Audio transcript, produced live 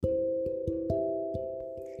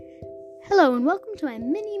Hello and welcome to my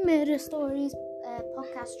mini murder stories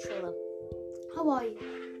podcast trailer. How are you?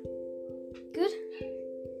 Good?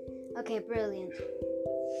 Okay, brilliant.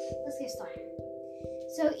 Let's get started.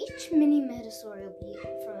 So each mini murder story will be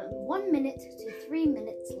from 1 minute to 3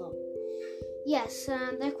 minutes long. Yes,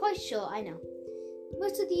 they're quite short, I know.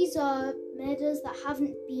 Most of these are murders that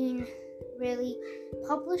haven't been really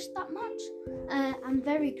published that much and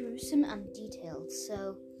very gruesome and detailed.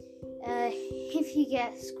 So if you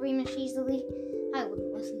get squeamish easily, I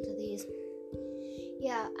wouldn't listen to these.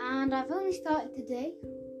 Yeah, and I've only started today.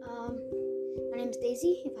 My name's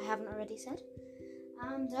Daisy, if I haven't already said.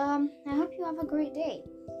 And I hope you have a great day.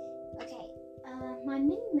 Okay, my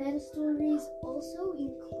mini murder stories also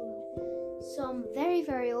include some very,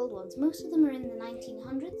 very old ones. Most of them are in the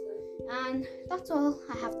 1900s. And that's all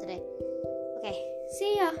I have today. Okay,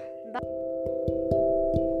 see ya!